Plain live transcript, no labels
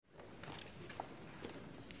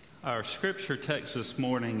Our scripture text this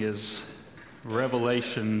morning is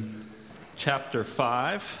Revelation chapter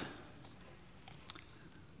 5.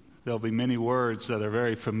 There'll be many words that are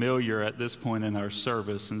very familiar at this point in our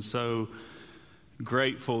service, and so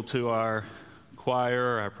grateful to our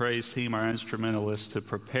choir, our praise team, our instrumentalists to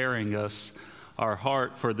preparing us, our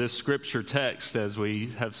heart for this scripture text as we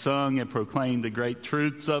have sung and proclaimed the great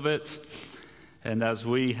truths of it, and as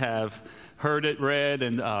we have heard it read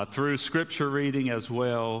and through scripture reading as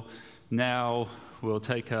well. Now we'll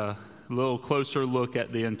take a little closer look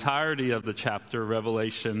at the entirety of the chapter,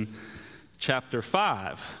 Revelation chapter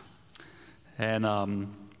 5.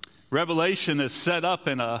 And Revelation is set up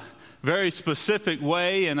in a very specific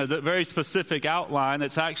way and a very specific outline.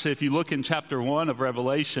 It's actually, if you look in chapter 1 of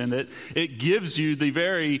Revelation, it gives you the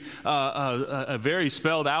a very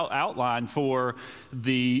spelled out outline for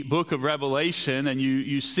the book of Revelation, and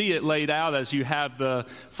you see it laid out as you have the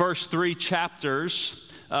first 3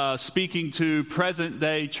 chapters speaking to present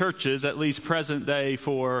day churches, at least present day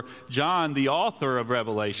for John, the author of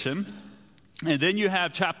Revelation. And then you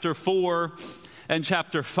have chapter 4 and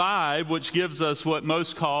chapter 5, which gives us what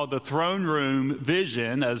most call the throne room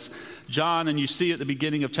vision, as John, and you see at the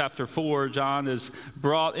beginning of chapter 4, John is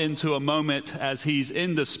brought into a moment as he's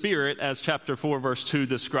in the Spirit, as chapter 4 verse 2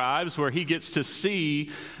 describes, where he gets to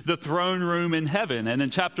see the throne room in heaven. And in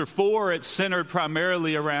chapter 4, it's centered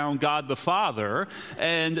primarily around God the Father,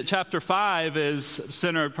 and chapter 5 is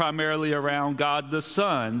centered primarily around God the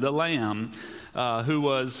Son, the Lamb, who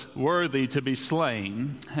was worthy to be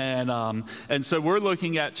slain. And so we're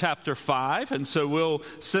looking at chapter 5, and so we'll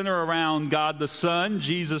center around God the Son,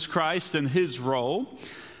 Jesus Christ, and his role.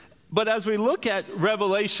 But as we look at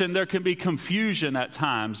Revelation, there can be confusion at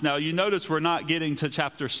times. Now, you notice we're not getting to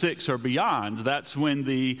chapter 6 or beyond. That's when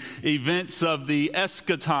the events of the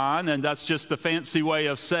eschaton, and that's just the fancy way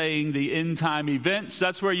of saying the end-time events,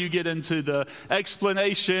 that's where you get into the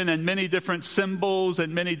explanation and many different symbols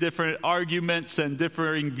and many different arguments and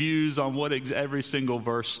differing views on what every single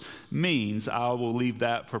verse means. I will leave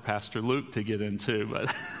that for Pastor Luke to get into,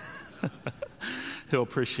 but he'll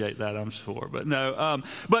appreciate that, I'm sure. But no,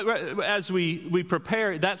 but as we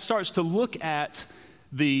prepare, that starts to look at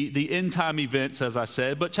the end time events, as I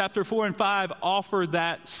said. But chapter 4 and 5 offer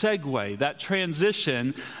that segue, that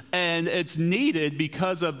transition, and it's needed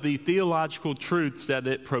because of the theological truths that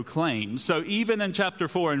it proclaims. So even in chapter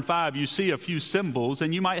 4 and 5, you see a few symbols,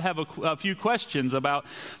 and you might have a few questions about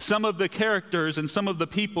some of the characters and some of the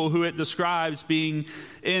people who it describes being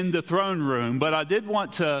in the throne room. But I did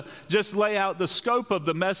want to just lay out the scope of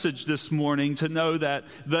the message this morning to know that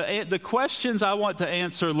the questions I want to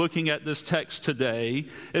answer looking at this text today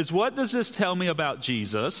is, what does this tell me about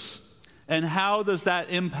Jesus? And how does that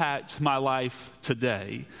impact my life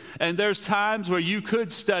today? And there's times where you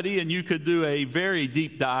could study and you could do a very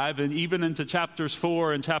deep dive, and even into chapters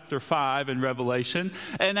 4 and chapter 5 in Revelation,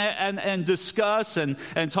 and discuss and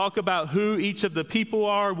talk about who each of the people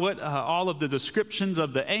are, what all of the descriptions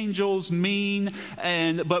of the angels mean,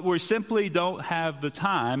 but we simply don't have the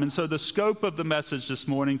time. And so the scope of the message this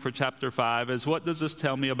morning for chapter 5 is, what does this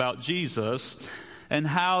tell me about Jesus? And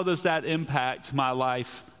how does that impact my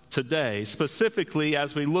life today? Specifically,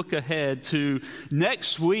 as we look ahead to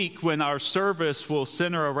next week, when our service will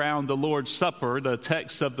center around the Lord's Supper, the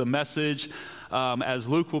text of the message, as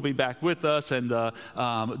Luke will be back with us, and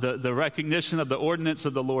the recognition of the ordinance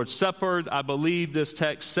of the Lord's Supper. I believe this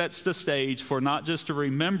text sets the stage for not just a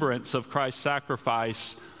remembrance of Christ's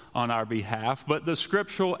sacrifice on our behalf, but the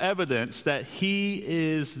scriptural evidence that he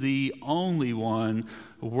is the only one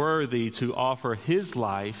worthy to offer his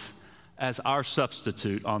life as our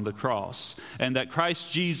substitute on the cross, and that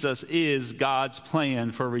Christ Jesus is God's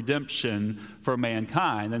plan for redemption for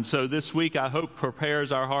mankind. And so this week, I hope,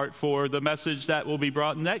 prepares our heart for the message that will be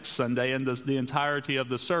brought next Sunday and the entirety of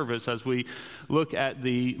the service as we look at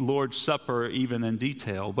the Lord's Supper even in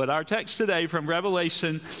detail. But our text today from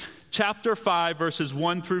Revelation chapter 5, verses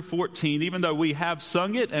 1 through 14, even though we have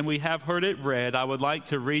sung it and we have heard it read, I would like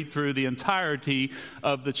to read through the entirety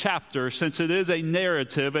of the chapter, since it is a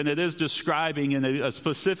narrative and it is describing a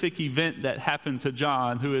specific event that happened to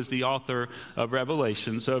John, who is the author of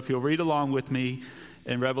Revelation. So if you'll read along with me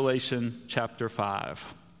in Revelation chapter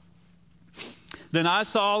 5. Then I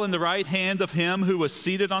saw in the right hand of him who was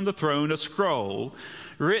seated on the throne a scroll,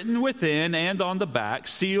 written within and on the back,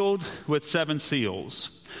 sealed with 7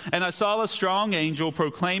 seals. And I saw a strong angel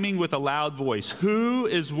proclaiming with a loud voice, "Who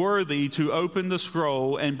is worthy to open the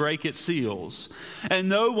scroll and break its seals?" And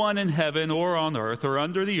no one in heaven or on earth or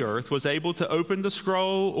under the earth was able to open the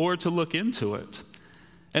scroll or to look into it.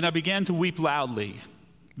 And I began to weep loudly,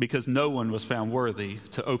 because no one was found worthy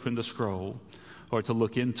to open the scroll or to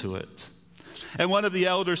look into it. And one of the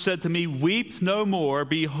elders said to me, "Weep no more.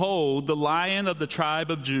 Behold, the Lion of the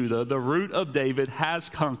tribe of Judah, the Root of David, has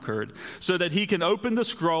conquered, so that he can open the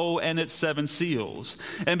scroll and its 7 seals.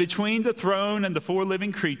 And between the throne and the 4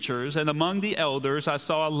 living creatures, and among the elders, I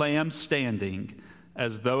saw a lamb standing,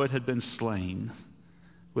 as though it had been slain,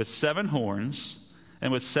 with 7 horns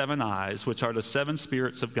and with 7 eyes, which are the 7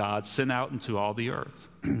 spirits of God sent out into all the earth."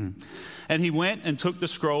 And he went and took the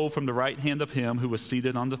scroll from the right hand of him who was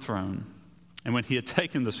seated on the throne. And when he had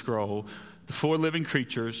taken the scroll, the 4 living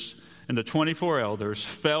creatures and the 24 elders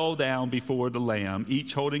fell down before the Lamb,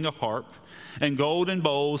 each holding a harp and golden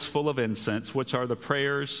bowls full of incense, which are the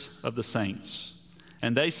prayers of the saints.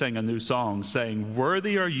 And they sang a new song, saying,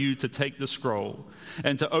 "Worthy are you to take the scroll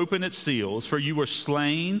and to open its seals, for you were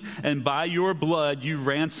slain, and by your blood you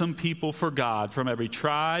ransomed people for God from every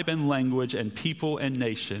tribe and language and people and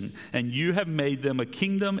nation. And you have made them a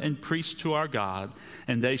kingdom and priests to our God,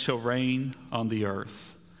 and they shall reign on the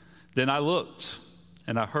earth." Then I looked,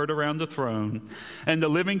 and I heard around the throne and the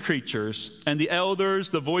living creatures and the elders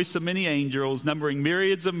the voice of many angels, numbering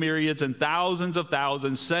myriads of myriads and thousands of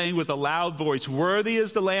thousands, saying with a loud voice, "Worthy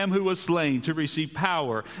is the Lamb who was slain to receive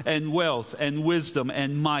power and wealth and wisdom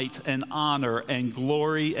and might and honor and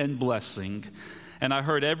glory and blessing." And I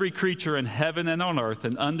heard every creature in heaven and on earth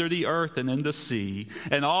and under the earth and in the sea,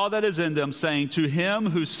 and all that is in them, saying, "To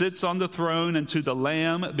him who sits on the throne and to the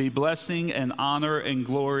Lamb be blessing and honor and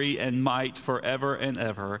glory and might forever and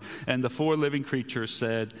ever." And the 4 living creatures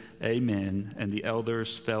said, "Amen." And the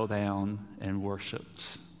elders fell down and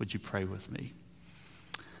worshiped. Would you pray with me?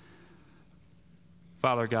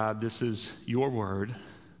 Father God, this is your word.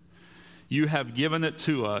 You have given it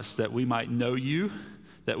to us that we might know you,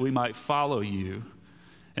 that we might follow you,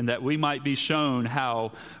 and that we might be shown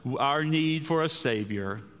how our need for a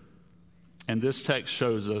Savior. And this text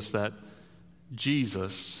shows us that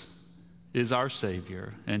Jesus is our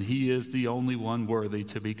Savior, and he is the only one worthy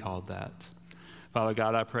to be called that. Father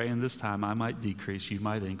God, I pray in this time I might decrease, you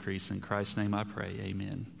might increase. In Christ's name I pray,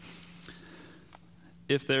 amen.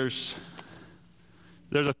 If there's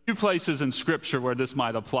a few places in Scripture where this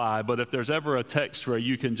might apply, but if there's ever a text where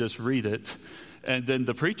you can just read it, and then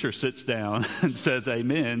the preacher sits down and says,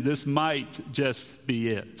 "Amen," this might just be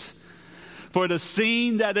it. For the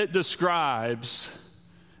scene that it describes,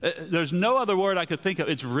 there's no other word I could think of.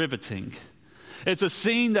 It's riveting. It's a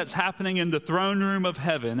scene that's happening in the throne room of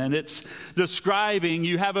heaven, and it's describing,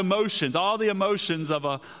 you have emotions, all the emotions of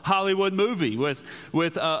a Hollywood movie with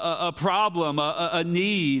a problem, a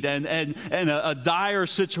need, and a dire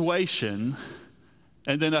situation.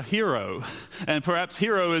 And then a hero, and perhaps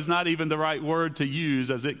hero is not even the right word to use,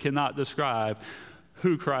 as it cannot describe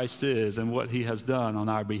who Christ is and what he has done on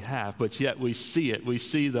our behalf. But yet we see it. We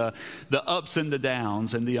see the ups and the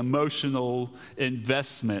downs and the emotional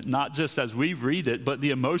investment, not just as we read it, but the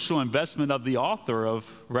emotional investment of the author of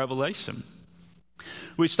Revelation.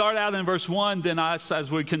 We start out in verse 1, then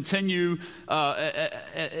as we continue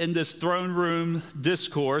in this throne room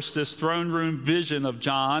discourse, this throne room vision of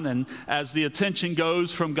John, and as the attention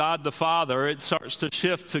goes from God the Father, it starts to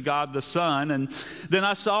shift to God the Son. And then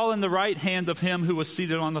I saw in the right hand of him who was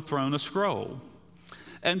seated on the throne a scroll.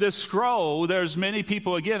 And this scroll, there's many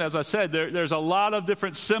people, again, as I said, there's a lot of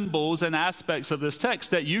different symbols and aspects of this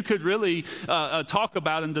text that you could really talk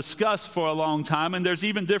about and discuss for a long time. And there's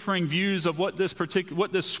even differing views of what this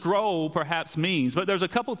scroll perhaps means. But there's a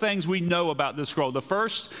couple things we know about this scroll. The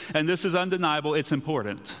first, and this is undeniable, it's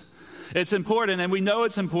important. It's important, and we know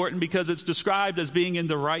it's important because it's described as being in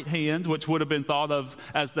the right hand, which would have been thought of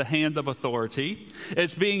as the hand of authority.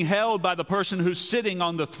 It's being held by the person who's sitting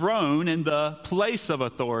on the throne in the place of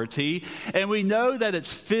authority. And we know that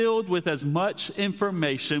it's filled with as much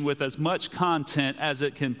information, with as much content as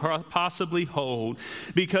it can possibly hold,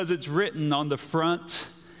 because it's written on the front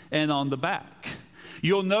and on the back.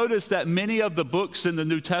 You'll notice that many of the books in the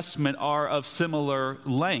New Testament are of similar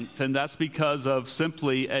length, and that's because of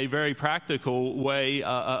simply a very practical way,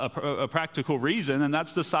 a practical reason, and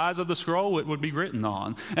that's the size of the scroll it would be written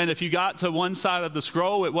on. And if you got to one side of the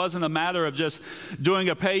scroll, it wasn't a matter of just doing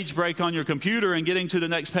a page break on your computer and getting to the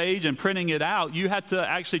next page and printing it out. You had to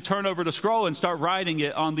actually turn over the scroll and start writing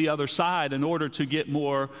it on the other side in order to get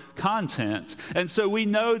more content. And so we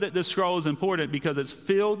know that this scroll is important because it's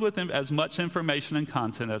filled with as much information and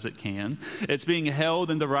content as it can. It's being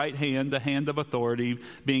held in the right hand, the hand of authority,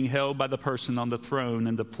 being held by the person on the throne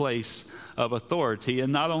in the place of authority.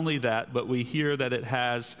 And not only that, but we hear that it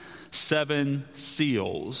has 7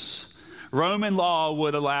 seals. Roman law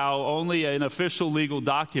would allow only an official legal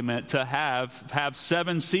document to have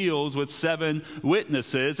 7 seals with 7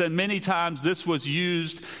 witnesses, and many times this was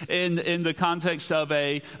used in the context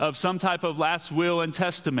of some type of last will and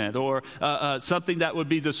testament, or something that would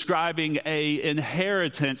be describing a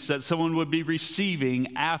inheritance that someone would be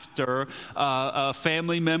receiving after a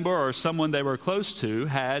family member or someone they were close to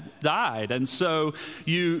had died. And so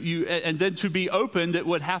and then to be opened, it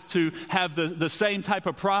would have to have the same type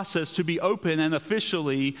of process to be open and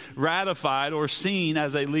officially ratified or seen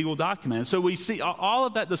as a legal document. So we see all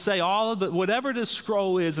of that to say, whatever this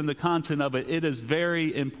scroll is and the content of it, it is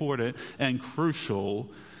very important and crucial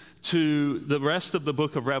to the rest of the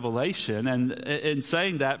book of Revelation. And in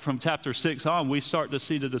saying that, from chapter 6 on, we start to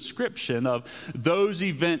see the description of those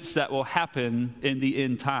events that will happen in the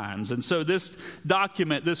end times. And so this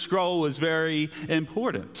document, this scroll, is very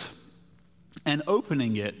important. And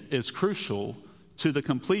opening it is crucial to the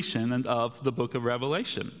completion of the book of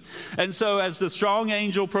Revelation. And so as the strong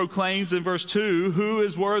angel proclaims in verse 2, who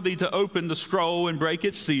is worthy to open the scroll and break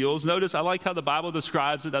its seals? Notice, I like how the Bible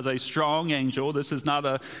describes it as a strong angel. This is not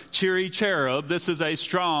a cheery cherub. This is a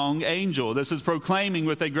strong angel. This is proclaiming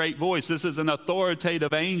with a great voice. This is an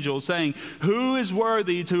authoritative angel saying, who is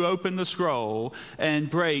worthy to open the scroll and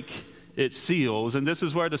break its seals? And this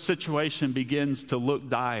is where the situation begins to look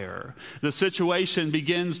dire. The situation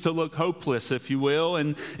begins to look hopeless, if you will,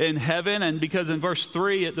 in heaven. And because in verse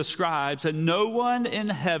 3 it describes, and no one in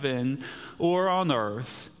heaven or on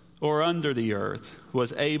earth or under the earth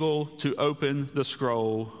was able to open the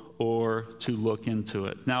scroll or to look into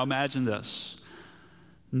it. Now imagine this.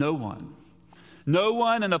 No one. No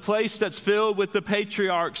one in a place that's filled with the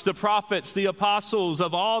patriarchs, the prophets, the apostles,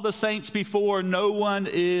 of all the saints before, no one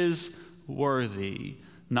is worthy.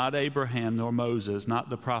 Not Abraham nor Moses, not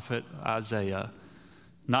the prophet Isaiah,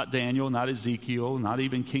 not Daniel, not Ezekiel, not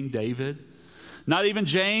even King David, not even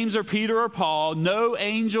James or Peter or Paul. No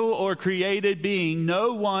angel or created being,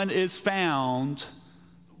 no one is found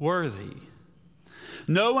worthy.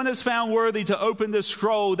 No one is found worthy to open this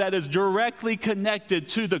scroll that is directly connected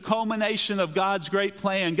to the culmination of God's great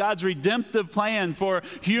plan, God's redemptive plan for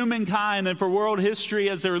humankind and for world history.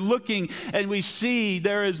 As they're looking, and we see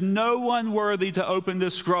there is no one worthy to open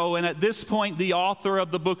this scroll. And at this point, the author of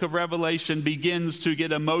the book of Revelation begins to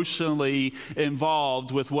get emotionally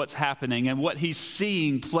involved with what's happening and what he's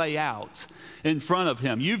seeing play out in front of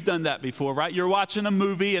him. You've done that before, right? You're watching a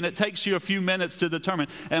movie and it takes you a few minutes to determine,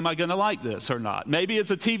 am I going to like this or not? Maybe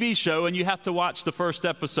it's a TV show and you have to watch the first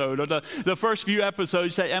episode or the first few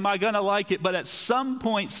episodes. You say, am I going to like it? But at some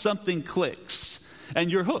point something clicks and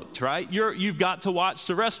you're hooked, right? You've got to watch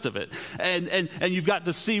the rest of it. And you've got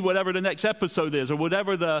to see whatever the next episode is or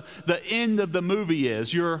whatever the end of the movie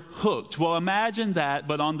is. You're hooked. Well, imagine that,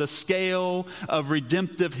 but on the scale of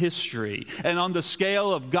redemptive history and on the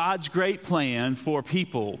scale of God's great plan for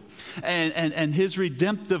people and his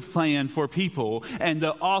redemptive plan for people. And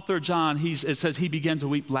the author, John, it says he began to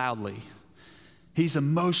weep loudly. He's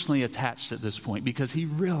emotionally attached at this point because he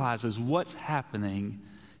realizes what's happening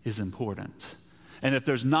is important. And if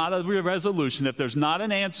there's not a resolution, if there's not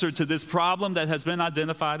an answer to this problem that has been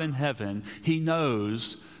identified in heaven, he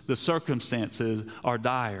knows the circumstances are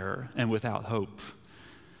dire and without hope.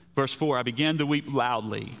 Verse 4, I began to weep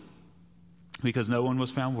loudly because no one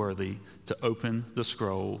was found worthy to open the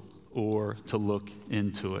scroll or to look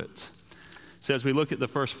into it. So as we look at the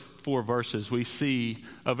first 4 verses, we see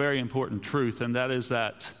a very important truth, and that is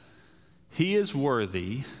that he is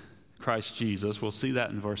worthy, Christ Jesus. We'll see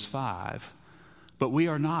that in verse 5. But we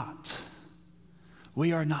are not.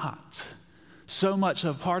 We are not. So much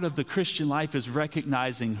of part of the Christian life is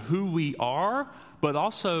recognizing who we are, but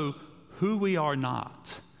also who we are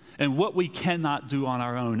not, and what we cannot do on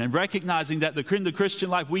our own, and recognizing that the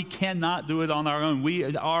Christian life, we cannot do it on our own.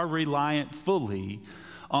 We are reliant fully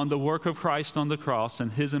on the work of Christ on the cross and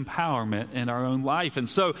his empowerment in our own life. And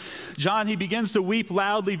so John, he begins to weep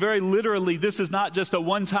loudly, very literally. This is not just a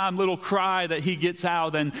one-time little cry that he gets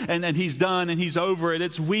out and he's done and he's over it.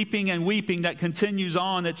 It's weeping and weeping that continues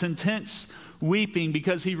on. It's intense weeping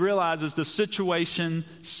because he realizes the situation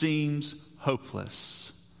seems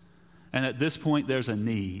hopeless. And at this point, there's a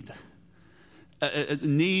need.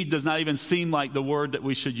 Need does not even seem like the word that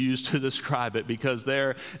we should use to describe it because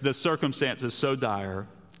the circumstance is so dire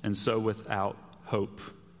and so without hope.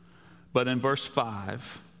 But in verse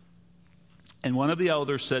 5, and one of the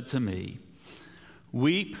elders said to me,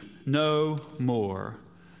 weep no more.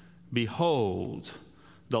 Behold,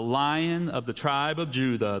 the Lion of the tribe of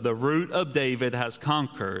Judah, the Root of David, has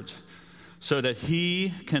conquered, so that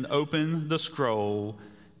he can open the scroll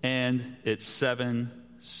and its 7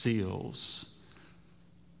 seals.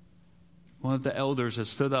 one of the elders has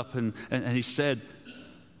stood up and he said,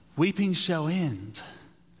 weeping shall end.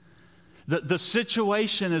 The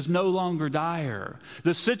situation is no longer dire.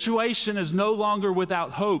 The situation is no longer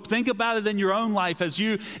without hope. Think about it in your own life as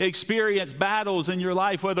you experience battles in your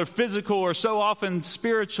life, whether physical or so often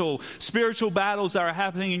spiritual battles that are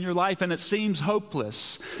happening in your life, and it seems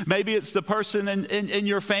hopeless. Maybe it's the person in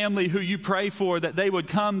your family who you pray for, that they would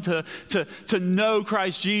come to know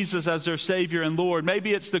Christ Jesus as their Savior and Lord.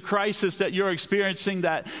 Maybe it's the crisis that you're experiencing,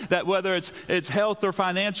 that whether it's health or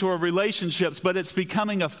financial or relationships, but it's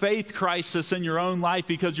becoming a faith crisis in your own life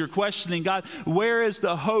because you're questioning, God, where is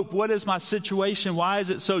the hope? What is my situation? Why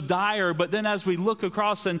is it so dire? But then as we look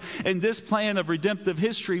across in this plan of redemptive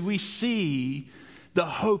history, we see the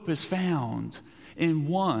hope is found in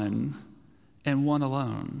one and one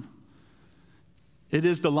alone. It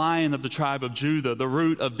is the Lion of the tribe of Judah, the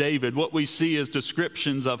Root of David. What we see is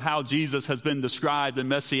descriptions of how Jesus has been described in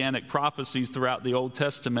messianic prophecies throughout the Old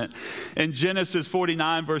Testament. In Genesis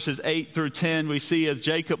 49, verses 8 through 10, we see as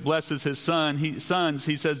Jacob blesses his sons,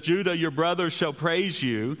 he says, Judah, your brothers shall praise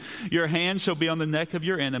you. Your hand shall be on the neck of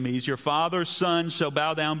your enemies. Your father's sons shall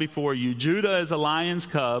bow down before you. Judah is a lion's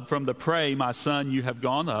cub. From the prey, my son, you have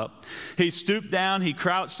gone up. He stooped down. He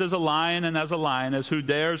crouched as a lion and as a lioness. Who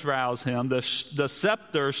dares rouse him? The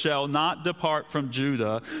scepter shall not depart from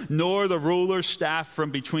Judah, nor the ruler's staff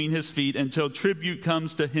from between his feet, until tribute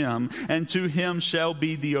comes to him, and to him shall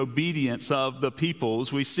be the obedience of the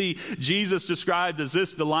peoples. We see Jesus described as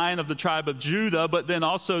this, the Lion of the tribe of Judah, but then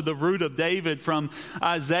also the Root of David. From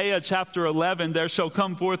Isaiah chapter 11, there shall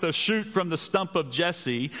come forth a shoot from the stump of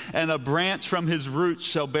Jesse, and a branch from his roots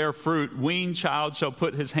shall bear fruit. Weaned child shall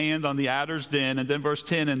put his hand on the adder's den. And then verse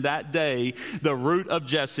 10, in that day, the Root of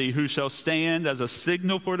Jesse, who shall stand as a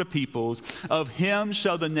signal for the peoples, of him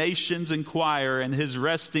shall the nations inquire, and his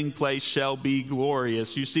resting place shall be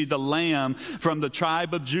glorious. You see, the Lamb from the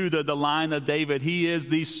tribe of Judah, the Lion of David, he is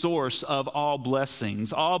the source of all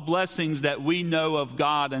blessings that we know of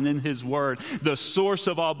God and in his word. The source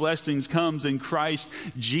of all blessings comes in Christ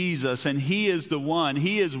Jesus, and he is the one.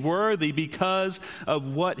 He is worthy because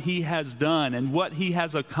of what he has done and what he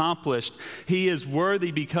has accomplished. He is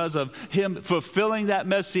worthy because of him fulfilling that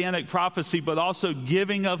messianic prophecy, but also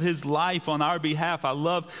giving of his life on our behalf. I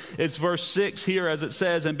love it's verse 6 here as it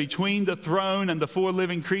says, and between the throne and the four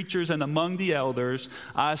living creatures and among the elders,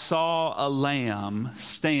 I saw a lamb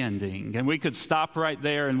standing. And we could stop right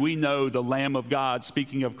there and we know the Lamb of God,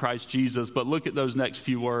 speaking of Christ Jesus. But look at those next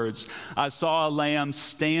few words. I saw a lamb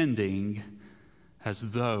standing as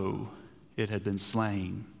though it had been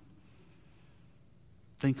slain.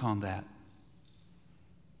 Think on that.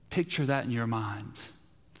 Picture that in your mind.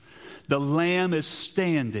 The Lamb is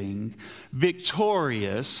standing,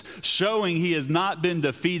 victorious, showing he has not been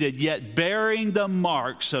defeated, yet bearing the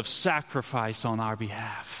marks of sacrifice on our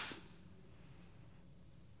behalf.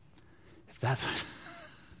 If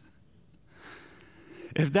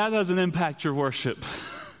that doesn't impact your worship,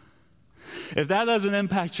 if that doesn't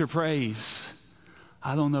impact your praise,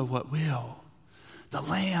 I don't know what will. The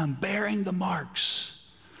Lamb bearing the marks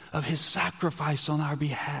of his sacrifice on our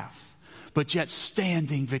behalf, but yet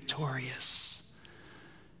standing victorious.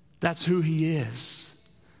 That's who he is.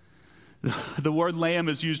 The word lamb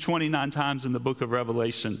is used 29 times in the book of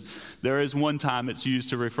Revelation. There is one time it's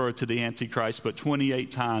used to refer to the Antichrist, but 28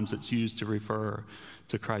 times it's used to refer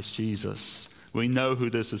to Christ Jesus. We know who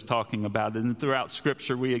this is talking about. And throughout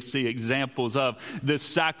Scripture, we see examples of this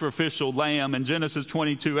sacrificial lamb. In Genesis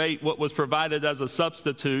 22:8, what was provided as a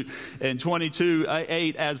substitute. In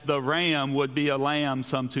 22:8, as the ram would be a lamb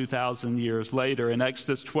some 2,000 years later. In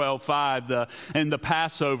Exodus 12:5, in the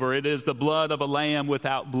Passover, it is the blood of a lamb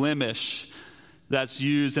without blemish that's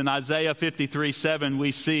used. In Isaiah 53:7,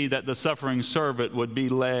 we see that the suffering servant would be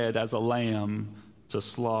led as a lamb to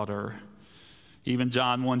slaughter. Even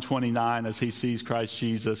John 1:29, as he sees Christ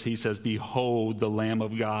Jesus, he says, behold the Lamb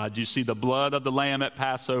of God. You see the blood of the Lamb at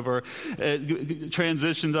Passover. It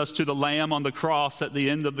transitions us to the Lamb on the cross at the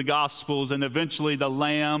end of the Gospels, and eventually the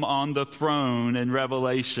Lamb on the throne in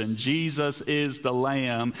Revelation. Jesus is the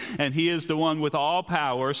Lamb, and he is the one with all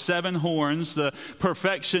power, 7 horns, the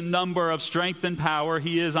perfection number of strength and power.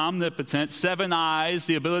 He is omnipotent. 7 eyes,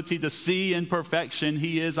 the ability to see in perfection.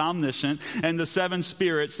 He is omniscient. And the 7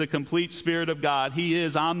 spirits, the complete Spirit of God. He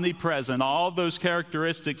is omnipresent, all those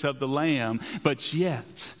characteristics of the Lamb, but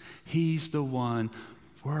yet he's the one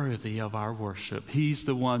worthy of our worship. He's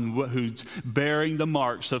the one who's bearing the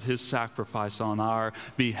marks of his sacrifice on our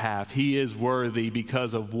behalf. He is worthy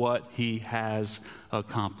because of what he has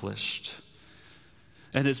accomplished.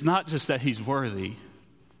 And it's not just that he's worthy,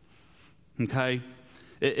 okay?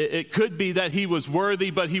 It could be that he was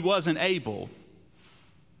worthy, but he wasn't able.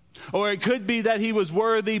 Or it could be that he was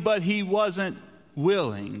worthy, but he wasn't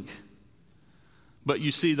willing. But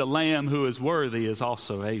you see, the Lamb who is worthy is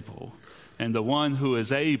also able. And the one who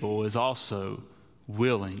is able is also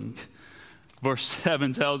willing. Verse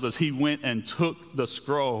 7 tells us he went and took the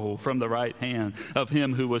scroll from the right hand of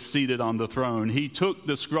him who was seated on the throne. He took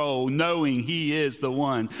the scroll knowing he is the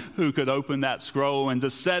one who could open that scroll and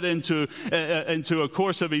to set into a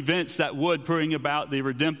course of events that would bring about the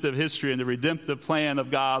redemptive history and the redemptive plan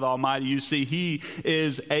of God Almighty. You see, he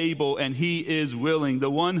is able and he is willing.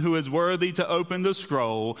 The one who is worthy to open the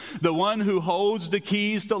scroll, the one who holds the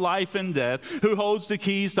keys to life and death, who holds the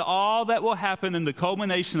keys to all that will happen in the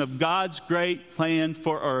culmination of God's great plan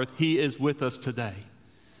for earth. He is with us today.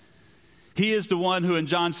 He is the one who in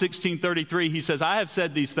John 16:33, he says, I have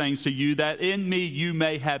said these things to you that in me you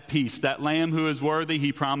may have peace. That Lamb who is worthy,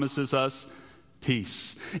 he promises us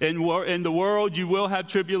peace. In the world you will have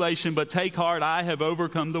tribulation, but take heart, I have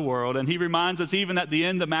overcome the world. And he reminds us even at the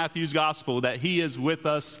end of Matthew's gospel that he is with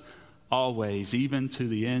us always, even to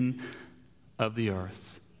the end of the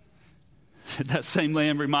earth. That same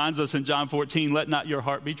Lamb reminds us in John 14, let not your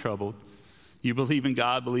heart be troubled. You believe in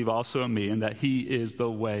God, believe also in me, and that he is the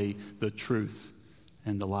way, the truth,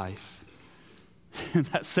 and the life. And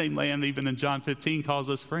that same Lamb, even in John 15, calls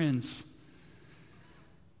us friends.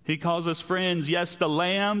 He calls us friends. Yes, the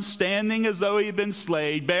Lamb standing as though he had been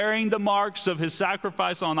slain, bearing the marks of his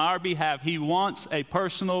sacrifice on our behalf. He wants a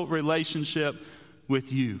personal relationship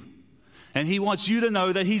with you. And he wants you to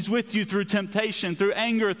know that he's with you through temptation, through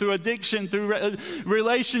anger, through addiction, through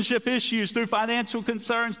relationship issues, through financial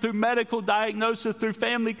concerns, through medical diagnosis, through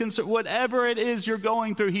family concern, whatever it is you're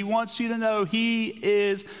going through. He wants you to know he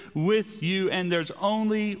is with you, and there's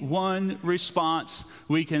only one response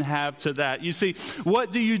we can have to that. You see,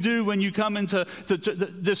 what do you do when you come into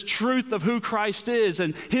this truth of who Christ is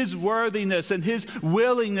and his worthiness and his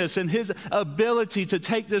willingness and his ability to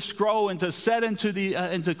take this scroll and to set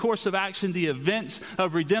into course of action the events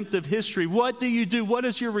of redemptive history? What do you do? What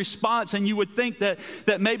is your response? And you would think that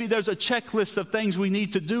maybe there's a checklist of things we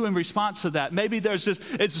need to do in response to that. Maybe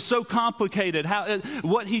it's so complicated.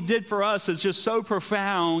 What he did for us is just so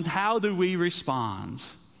profound. How do we respond?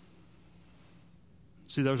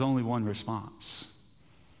 See, there's only one response.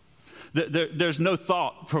 There's no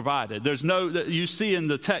thought provided. You see in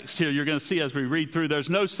the text here, you're going to see as we read through, there's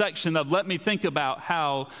no section of let me think about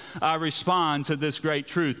how I respond to this great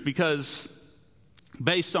truth, because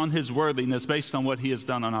based on his worthiness, based on what he has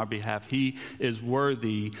done on our behalf, he is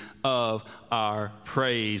worthy of our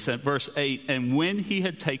praise. At verse 8, and when he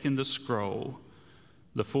had taken the scroll,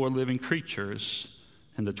 the 4 living creatures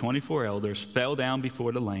and the 24 elders fell down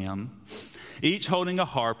before the Lamb, each holding a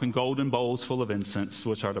harp and golden bowls full of incense,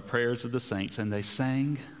 which are the prayers of the saints, and they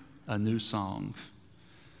sang a new song.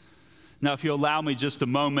 Now, if you allow me just a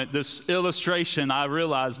moment, this illustration, I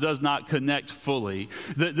realize, does not connect fully.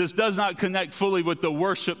 This does not connect fully with the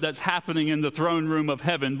worship that's happening in the throne room of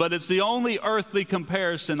heaven, but it's the only earthly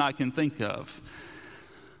comparison I can think of.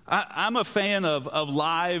 I'm a fan of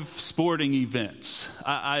live sporting events.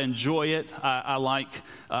 I enjoy it. I'll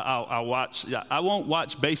watch. I won't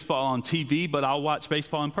watch baseball on TV, but I'll watch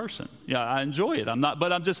baseball in person. Yeah, I enjoy it.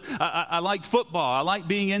 I like football. I like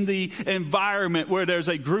being in the environment where there's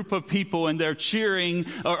a group of people and they're cheering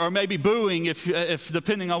or maybe booing if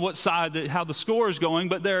depending on what side, how the score is going.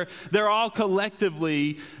 But they're all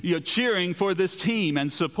collectively cheering for this team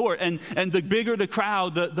and support. And the bigger the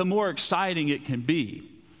crowd, the more exciting it can be.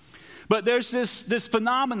 But there's this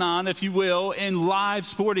phenomenon, if you will, in live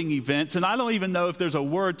sporting events, and I don't even know if there's a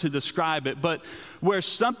word to describe it, but where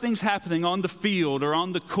something's happening on the field or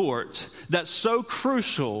on the court that's so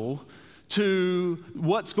crucial to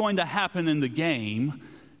what's going to happen in the game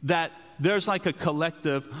that there's like a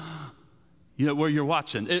collective, where you're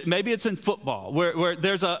watching. Maybe it's in football, where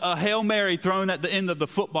there's a Hail Mary thrown at the end of the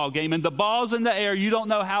football game, and the ball's in the air. You don't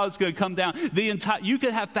know how it's going to come down. You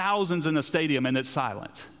could have thousands in a stadium, and it's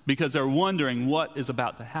silent because they're wondering what is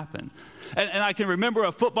about to happen. And I can remember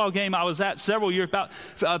a football game I was at several years, about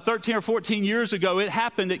 13 or 14 years ago. It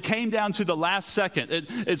happened. It came down to the last second.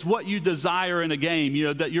 It's what you desire in a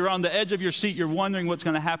game, that you're on the edge of your seat. You're wondering what's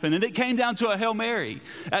going to happen. And it came down to a Hail Mary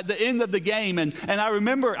at the end of the game. And I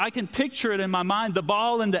remember, I can picture it in my mind, the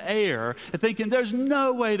ball in the air, and thinking there's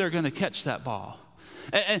no way they're going to catch that ball.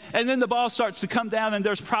 And then the ball starts to come down, and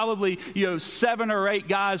there's probably 7 or 8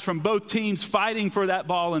 guys from both teams fighting for that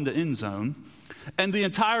ball in the end zone. And the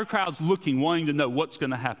entire crowd's looking, wanting to know what's going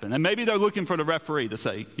to happen. And maybe they're looking for the referee to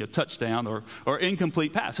say touchdown or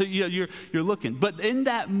incomplete pass. So you're looking. But in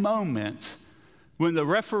that moment when the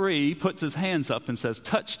referee puts his hands up and says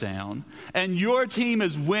touchdown, and your team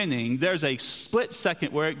is winning, there's a split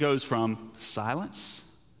second where it goes from silence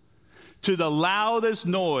to the loudest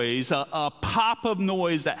noise, a pop of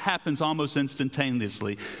noise that happens almost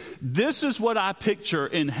instantaneously. This is what I picture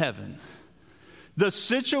in heaven. The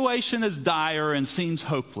situation is dire and seems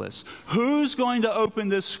hopeless. Who's going to open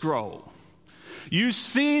this scroll? You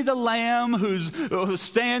see the Lamb who's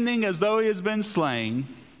standing as though he has been slain.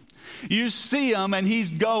 You see him and he's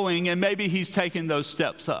going, and maybe he's taking those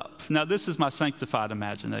steps up. Now, this is my sanctified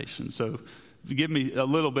imagination, so give me a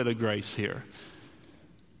little bit of grace here.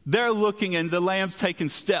 They're looking, and the Lamb's taking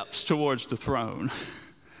steps towards the throne.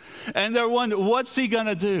 And they're wondering, what's he going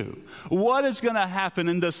to do? What is going to happen?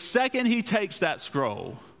 And the second he takes that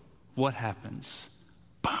scroll, what happens?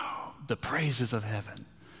 Boom! The praises of heaven.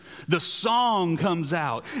 The song comes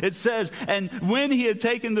out. It says, and when he had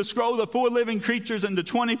taken the scroll, the 4 living creatures and the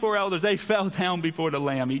 24 elders, they fell down before the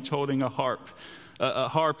Lamb, each holding a harp,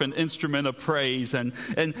 an instrument of praise, and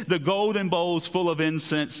the golden bowls full of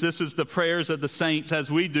incense. This is the prayers of the saints.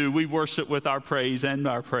 As we do, we worship with our praise and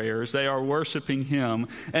our prayers. They are worshiping him,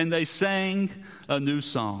 and they sang a new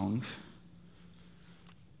song.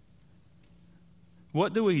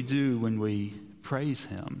 What do we do when we praise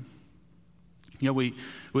him? You know,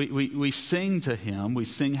 we sing to him. We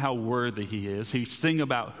sing how worthy he is. We sing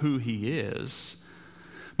about who he is.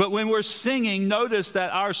 But when we're singing, notice that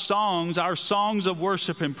our songs of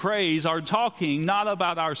worship and praise, are talking not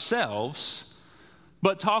about ourselves,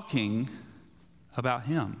 but talking about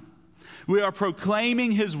him. We are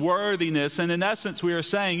proclaiming his worthiness, and in essence, we are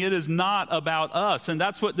saying it is not about us. And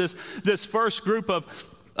that's what this first group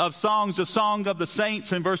of songs, the song of the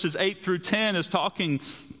saints in verses 8 through 10 is talking.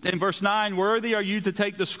 In verse 9, worthy are you to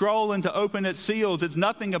take the scroll and to open its seals. It's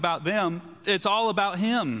nothing about them. It's all about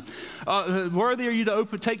him. Worthy are you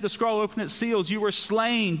to take the scroll, open its seals. You were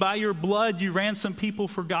slain. By your blood you ransomed people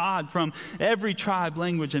for God from every tribe,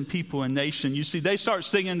 language, and people and nation. You see, they start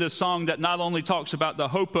singing this song that not only talks about the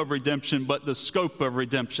hope of redemption, but the scope of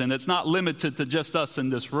redemption. It's not limited to just us in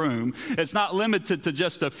this room. It's not limited to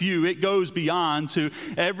just a few. It goes beyond to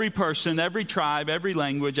every person, every tribe, every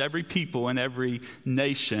language, every people, and every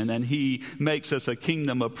nation. And he makes us a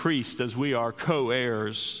kingdom of priests as we are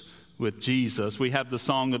co-heirs with Jesus. We have the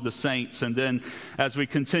song of the saints, and then as we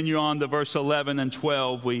continue on to verse 11 and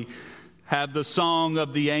 12, we have the song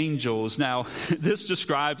of the angels. Now, this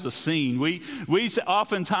describes a scene. We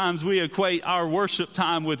oftentimes equate our worship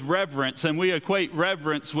time with reverence, and we equate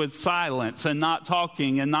reverence with silence and not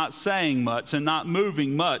talking and not saying much and not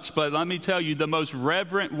moving much. But let me tell you, the most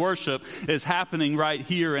reverent worship is happening right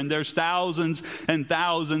here, and there's thousands and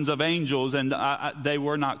thousands of angels, and they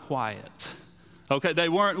were not quiet. Okay, they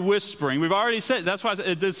weren't whispering. We've already said, that's why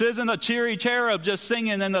this isn't a cheery cherub just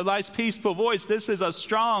singing in a nice peaceful voice. This is a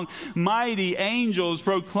strong, mighty angels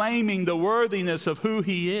proclaiming the worthiness of who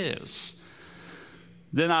he is.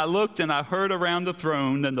 Then I looked and I heard around the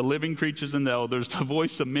throne and the living creatures and the elders the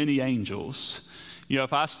voice of many angels. You know,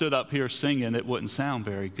 if I stood up here singing, it wouldn't sound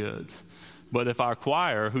very good. But if our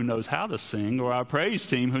choir, who knows how to sing, or our praise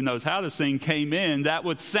team, who knows how to sing, came in, that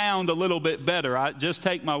would sound a little bit better. Just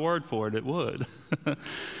take my word for it, it would.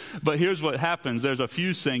 But here's what happens. There's a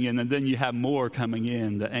few singing, and then you have more coming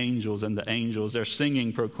in, the angels. They're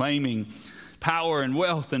singing, proclaiming power and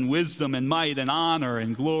wealth and wisdom and might and honor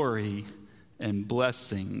and glory and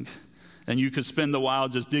blessing. And you could spend a while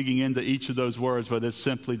just digging into each of those words, but it's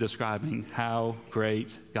simply describing how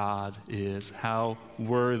great God is, how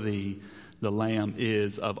worthy the Lamb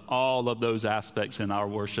is of all of those aspects in our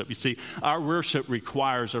worship. You see, our worship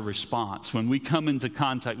requires a response. When we come into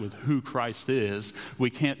contact with who Christ is, we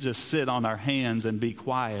can't just sit on our hands and be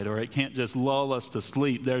quiet, or it can't just lull us to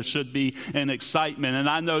sleep. There should be an excitement. And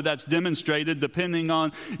I know that's demonstrated depending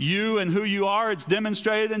on you and who you are. It's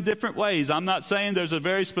demonstrated in different ways. I'm not saying there's a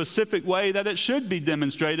very specific way that it should be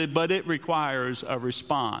demonstrated, but it requires a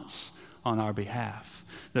response on our behalf.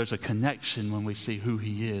 There's a connection when we see who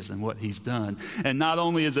he is and what he's done. And not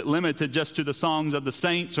only is it limited just to the songs of the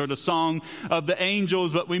saints or the song of the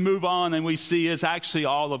angels, but we move on and we see it's actually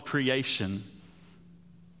all of creation.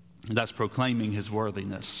 And that's proclaiming his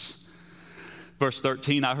worthiness. Verse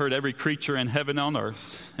 13, I heard every creature in heaven and on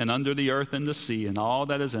earth and under the earth and the sea and all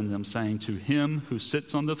that is in them saying, to him who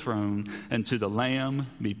sits on the throne and to the Lamb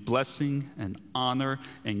be blessing and honor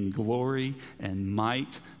and glory and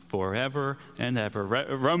might forever and ever.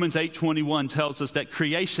 Romans 8:21 tells us that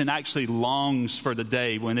creation actually longs for the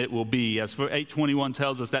day when it will be. As 8:21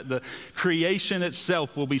 tells us that the creation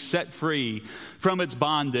itself will be set free from its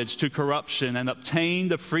bondage to corruption and obtain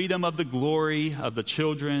the freedom of the glory of the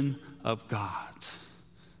children of God.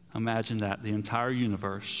 Imagine that, the entire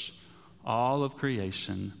universe, all of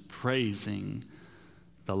creation, praising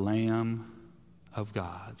the Lamb of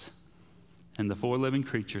God. And the four living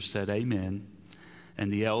creatures said, Amen,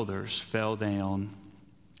 and the elders fell down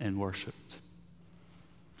and worshiped.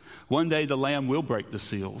 One day the Lamb will break the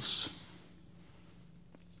seals.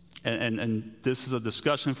 And this is a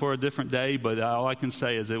discussion for a different day, but all I can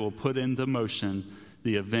say is it will put into motion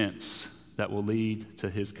the events that will lead to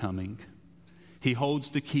his coming. He holds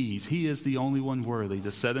the keys. He is the only one worthy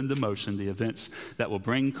to set into motion the events that will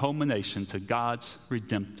bring culmination to God's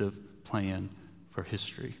redemptive plan for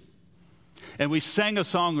history. And we sang a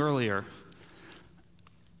song earlier.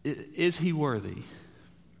 Is he worthy?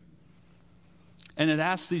 And it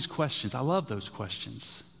asks these questions. I love those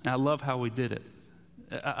questions. And I love how we did it.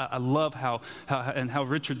 I love how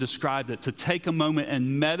Richard described it, to take a moment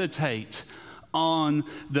and meditate on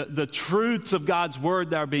the truths of God's word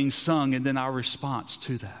that are being sung, and then our response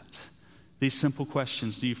to that. These simple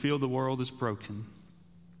questions. Do you feel the world is broken?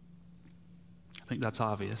 I think that's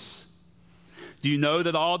obvious. Do you know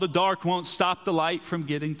that all the dark won't stop the light from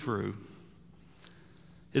getting through?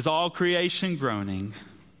 Is all creation groaning?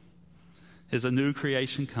 Is a new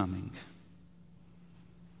creation coming?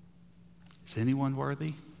 Is anyone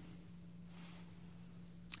worthy?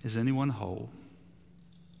 Is anyone whole?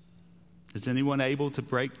 Is anyone able to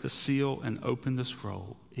break the seal and open the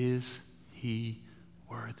scroll? Is he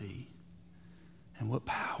worthy? And what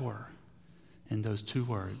power in those two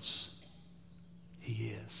words.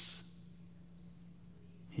 He is.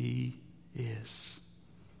 He is.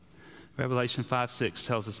 Revelation 5:6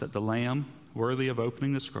 tells us that the Lamb, worthy of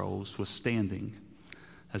opening the scrolls, was standing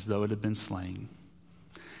as though it had been slain.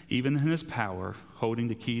 Even in his power, holding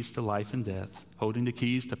the keys to life and death, holding the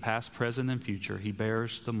keys to past, present, and future, he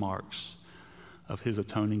bears the marks of his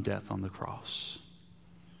atoning death on the cross.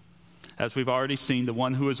 As we've already seen, the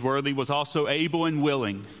one who is worthy was also able and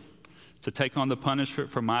willing to take on the punishment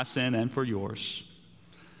for my sin and for yours.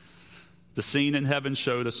 The scene in heaven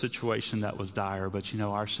showed a situation that was dire, but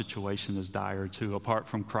our situation is dire too. Apart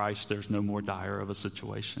from Christ, there's no more dire of a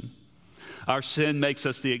situation. Our sin makes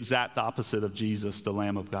us the exact opposite of Jesus, the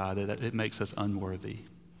Lamb of God. It makes us unworthy.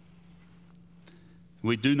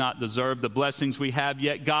 We do not deserve the blessings we have,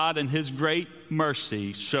 yet God in his great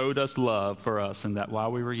mercy showed us love for us, and that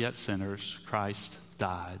while we were yet sinners, Christ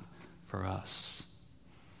died for us.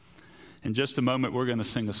 In just a moment, we're going to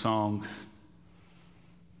sing a song.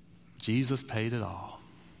 Jesus paid it all.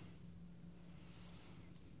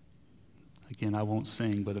 Again, I won't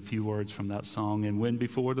sing, but a few words from that song. And when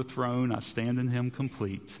before the throne I stand in him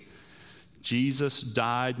complete, Jesus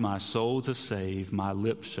died my soul to save, my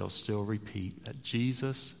lips shall still repeat that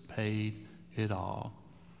Jesus paid it all,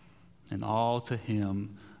 and all to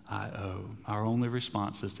him I owe. Our only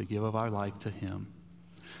response is to give of our life to him,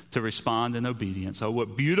 to respond in obedience. Oh,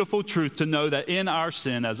 what beautiful truth to know that in our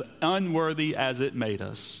sin, as unworthy as it made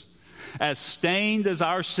us, as stained as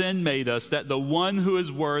our sin made us, that the one who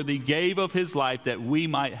is worthy gave of his life that we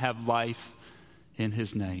might have life in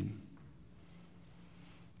his name.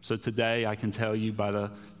 So today I can tell you by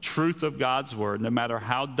the truth of God's word, no matter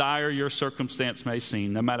how dire your circumstance may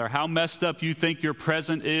seem, no matter how messed up you think your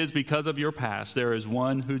present is because of your past, there is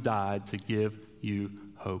one who died to give you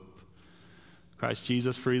hope. Christ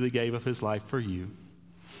Jesus freely gave of his life for you.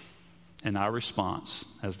 And our response,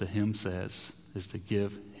 as the hymn says, is to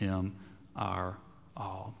give him our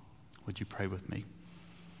all. Would you pray with me?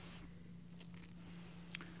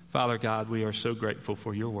 Father God, we are so grateful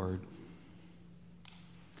for your word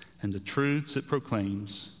and the truths it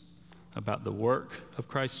proclaims about the work of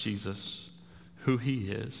Christ Jesus, who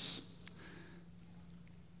he is,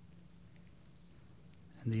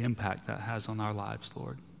 and the impact that has on our lives,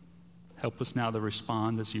 Lord. Help us now to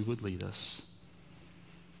respond as you would lead us.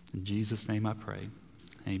 In Jesus' name I pray.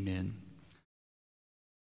 Amen.